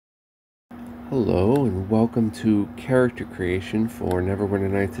Hello and welcome to character creation for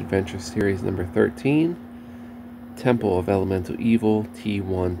Neverwinter Nights Adventure Series number 13, Temple of Elemental Evil,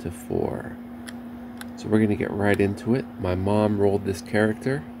 T1-4. So we're going to get right into it. My mom rolled this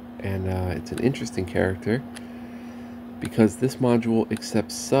character, and it's an interesting character because this module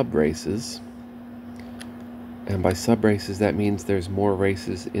accepts sub-races, and by sub-races that means there's more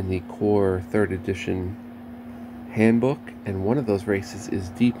races in the core 3rd edition handbook, and one of those races is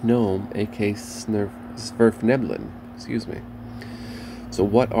Deep Gnome, aka Svirfneblin. Excuse me. So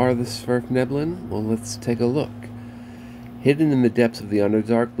what are the Svirfneblin? Well, let's take a look. Hidden in the depths of the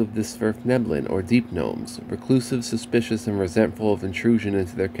Underdark live the Svirfneblin, or Deep Gnomes. Reclusive, suspicious, and resentful of intrusion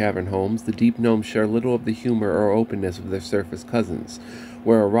into their cavern homes, the Deep Gnomes share little of the humor or openness of their surface cousins.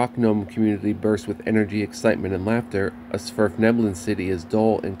 Where a rock gnome community bursts with energy, excitement, and laughter, a Svirfneblin city is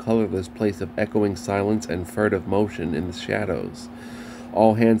dull and colorless place of echoing silence and furtive motion in the shadows.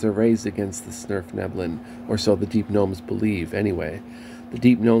 All hands are raised against the Svirfneblin, or so the Deep Gnomes believe, anyway. The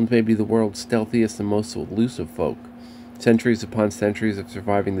Deep Gnomes may be the world's stealthiest and most elusive folk. Centuries upon centuries of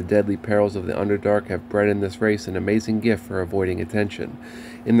surviving the deadly perils of the Underdark have bred in this race an amazing gift for avoiding attention.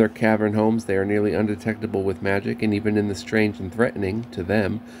 In their cavern homes, they are nearly undetectable with magic, and even in the strange and threatening, to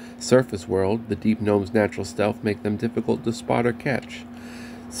them, surface world, the Deep Gnomes' natural stealth make them difficult to spot or catch.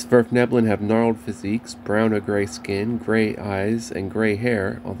 Svirfneblin have gnarled physiques, brown or gray skin, gray eyes, and gray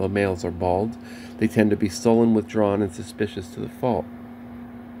hair, although males are bald. They tend to be sullen, withdrawn, and suspicious to the fault.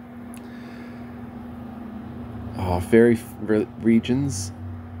 Regions.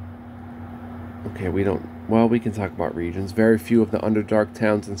 Okay, we can talk about regions. Very few of the Underdark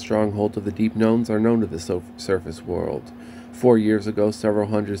towns and strongholds of the Deep Gnomes are known to the surface world. 4 years ago, several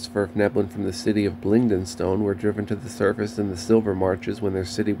hundred Svirfneblin from the city of Blingdenstone were driven to the surface in the Silver Marches when their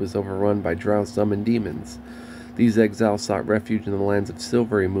city was overrun by drow-summoned demons. These exiles sought refuge in the lands of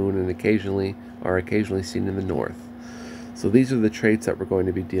Silvery Moon and are occasionally seen in the north. So these are the traits that we're going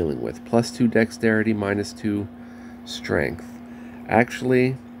to be dealing with. +2 dexterity, -2 strength.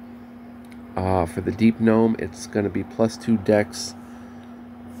 Actually, for the Deep Gnome, it's going to be +2 dex.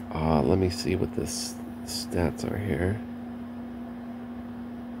 Let me see what the stats are here.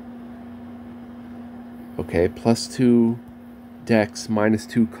 Okay, +2 dex,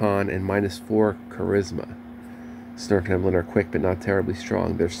 -2 con, and -4 charisma. Svirfneblin are quick but not terribly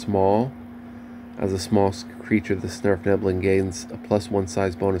strong. They're small. As a small creature, the Svirfneblin gains a +1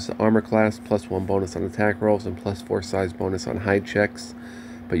 size bonus to armor class, +1 bonus on attack rolls, and +4 size bonus on hide checks,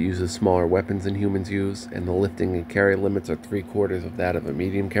 but uses smaller weapons than humans use, and the lifting and carry limits are 3/4 of that of a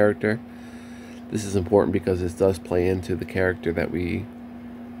medium character. This is important because this does play into the character that we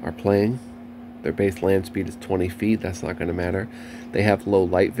are playing. Their base land speed is 20 feet, that's not going to matter. They have low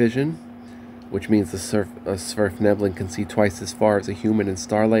light vision, which means the Svirfneblin can see twice as far as a human in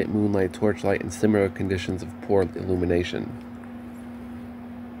starlight, moonlight, torchlight, and similar conditions of poor illumination.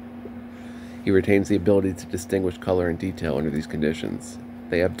 He retains the ability to distinguish color and detail under these conditions.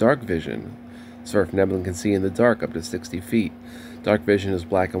 They have dark vision. Svirfneblin can see in the dark up to 60 feet. Dark vision is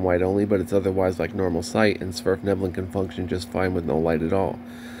black and white only, but it's otherwise like normal sight, and Svirfneblin can function just fine with no light at all.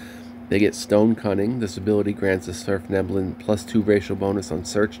 They get Stone Cunning. This ability grants the Svirfneblin +2 racial bonus on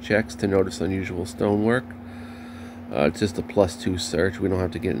search checks to notice unusual stonework. It's just a +2 search. We don't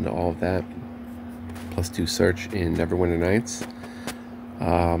have to get into all of that. +2 search in Neverwinter Nights.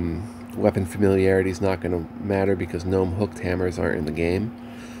 Weapon familiarity is not going to matter because gnome hooked hammers aren't in the game.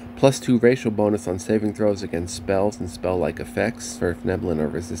 +2 racial bonus on saving throws against spells and spell-like effects. Svirfneblin are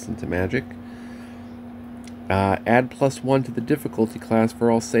resistant to magic. Add +1 to the difficulty class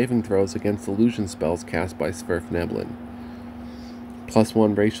for all saving throws against illusion spells cast by Svirfneblin.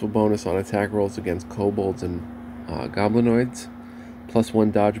 +1 racial bonus on attack rolls against kobolds and goblinoids.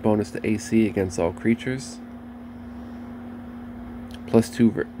 +1 dodge bonus to AC against all creatures.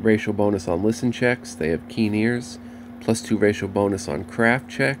 +2 racial bonus on listen checks. They have keen ears. +2 racial bonus on craft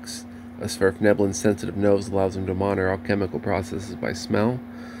checks. A Svirfneblin's sensitive nose allows them to monitor all chemical processes by smell.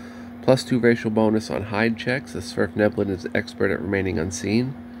 +2 racial bonus on hide checks. The Svirfneblin is expert at remaining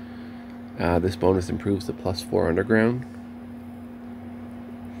unseen. This bonus improves to +4 underground.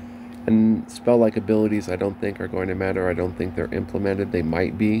 And spell-like abilities I don't think are going to matter. I don't think they're implemented. They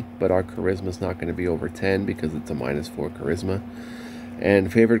might be, but our charisma is not going to be over 10 because it's a -4 charisma.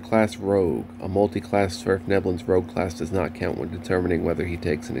 And favored class Rogue. A multi-class Svirfneblin's Rogue class does not count when determining whether he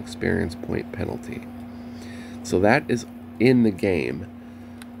takes an experience point penalty. So that is in the game.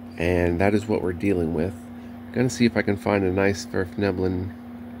 And that is what we're dealing with. I'm going to see if I can find a nice Svirfneblin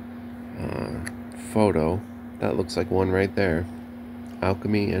photo. That looks like one right there.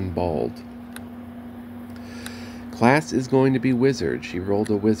 Alchemy and bald. Class is going to be wizard. She rolled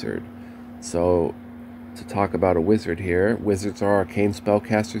a wizard. So, to talk about a wizard here, wizards are arcane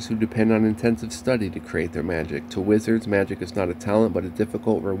spellcasters who depend on intensive study to create their magic. To wizards, magic is not a talent, but a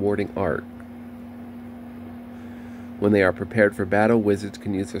difficult, rewarding art. When they are prepared for battle, wizards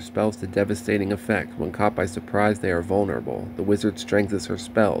can use their spells to devastating effect. When caught by surprise, they are vulnerable. The wizard's strength is her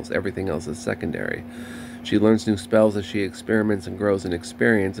spells. Everything else is secondary. She learns new spells as she experiments and grows in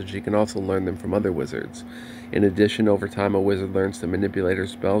experience, and she can also learn them from other wizards. In addition, over time, a wizard learns to manipulate her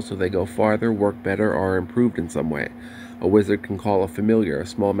spells so they go farther, work better, or are improved in some way. A wizard can call a familiar, a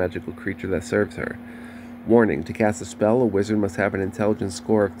small magical creature that serves her. Warning: to cast a spell, a wizard must have an intelligence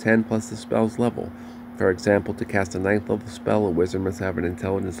score of 10 plus the spell's level. For example, to cast a 9th level spell, a wizard must have an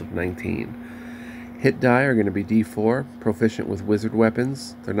intelligence of 19. Hit die are going to be D4, proficient with wizard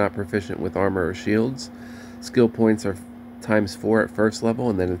weapons. They're not proficient with armor or shields. Skill points are times 4 at first level,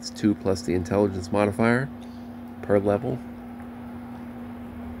 and then it's 2 plus the intelligence modifier per level.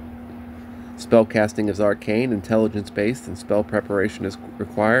 Spell casting is arcane, intelligence-based, and spell preparation is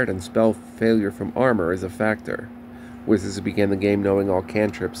required, and spell failure from armor is a factor. Wizards begin the game knowing all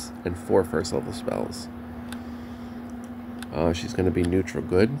cantrips and 4 first-level spells. She's going to be neutral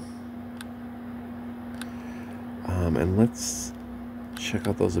good. And let's check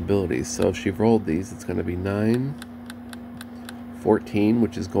out those abilities. So if she rolled these, it's going to be 9, 14,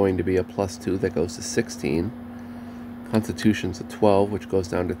 which is going to be a +2 that goes to 16. Constitution's a 12, which goes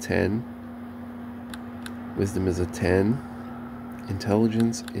down to 10. Wisdom is a 10.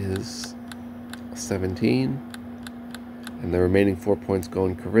 Intelligence is a 17. And the remaining 4 points go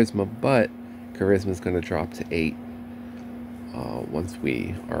in Charisma, but Charisma is going to drop to 8 once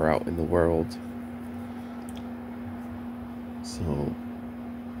we are out in the world. So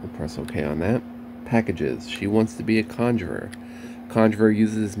we'll press OK on that. Packages. She wants to be a conjurer. Conjurer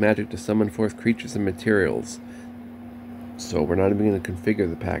uses his magic to summon forth creatures and materials. So we're not even going to configure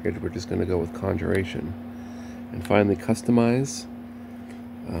the package. We're just going to go with conjuration. And finally, customize.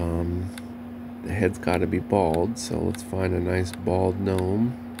 The head's got to be bald, so let's find a nice bald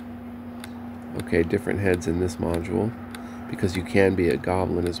gnome. Okay, different heads in this module, because you can be a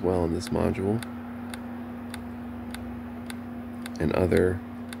goblin as well in this module. And other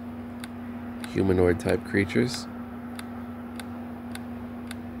humanoid type creatures.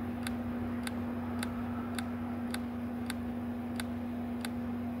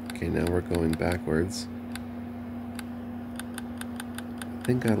 Okay, now we're going backwards. I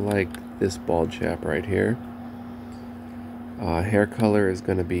think I like this bald chap right here. Hair color is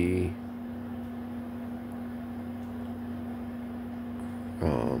going to be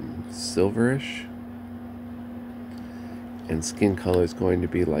silverish, and skin color is going to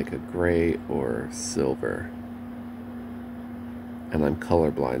be like a gray or silver. And I'm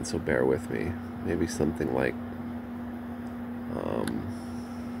colorblind, so bear with me. Maybe something like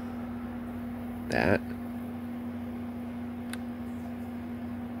that.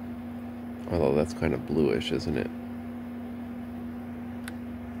 Although that's kind of bluish, isn't it?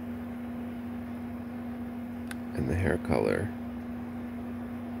 And the hair color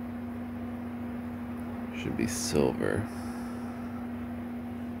should be silver.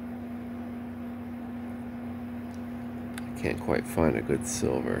 I can't quite find a good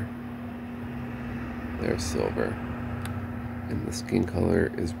silver. There's silver. And the skin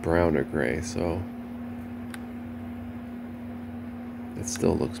color is brown or gray, so it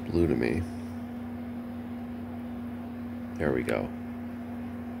still looks blue to me. There we go.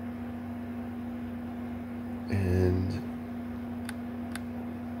 And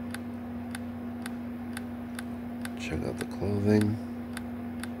check out the clothing.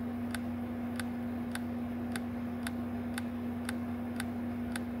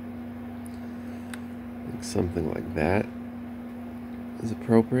 Like something like that is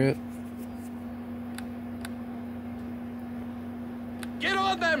appropriate. Get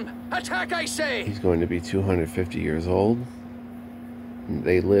on them! Attack, I say! He's going to be 250 years old.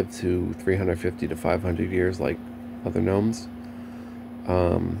 They live to 350 to 500 years like other gnomes.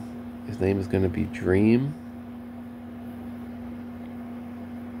 His name is going to be Dream.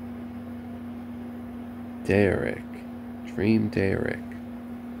 Derek. Dream Derek.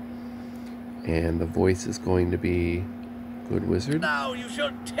 And the voice is going to be Good Wizard. Now you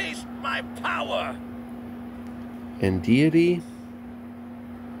shall taste my power! And deity?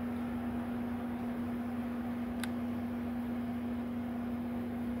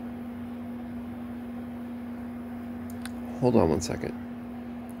 Hold on one second.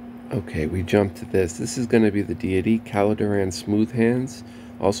 Okay, we jumped to this. This is going to be the deity, Caladoran Smoothhands,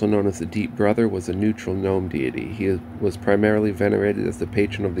 also known as the Deep Brother, was a neutral gnome deity. He was primarily venerated as the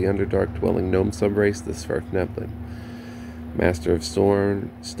patron of the Underdark dwelling gnome subrace, the Svirfneblin. Master of Stone,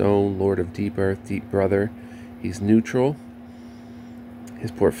 Lord of Deep Earth, Deep Brother. He's neutral.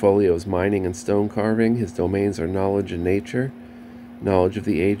 His portfolio is mining and stone carving. His domains are knowledge and nature, knowledge of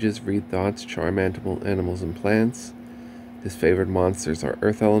the ages, read thoughts, charm animals and plants. His favored monsters are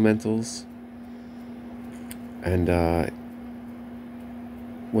earth elementals, and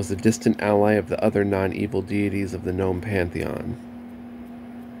was a distant ally of the other non-evil deities of the gnome pantheon.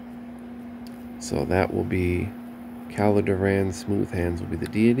 So that will be Caladoran Smoothhands will be the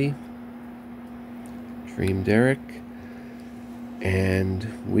deity. Dream Derek. And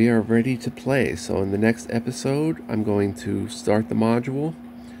we are ready to play. So in the next episode, I'm going to start the module.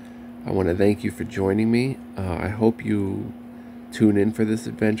 I want to thank you for joining me. I hope you tune in for this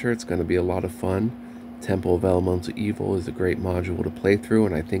adventure. It's going to be a lot of fun. Temple of Elemental Evil is a great module to play through,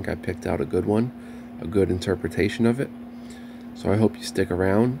 and I think I picked out a good one, a good interpretation of it. So I hope you stick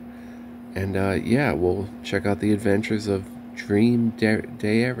around. And yeah, we'll check out the adventures of Dream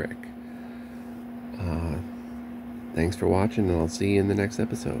Derek. Thanks for watching, and I'll see you in the next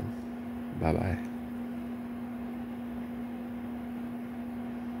episode. Bye-bye.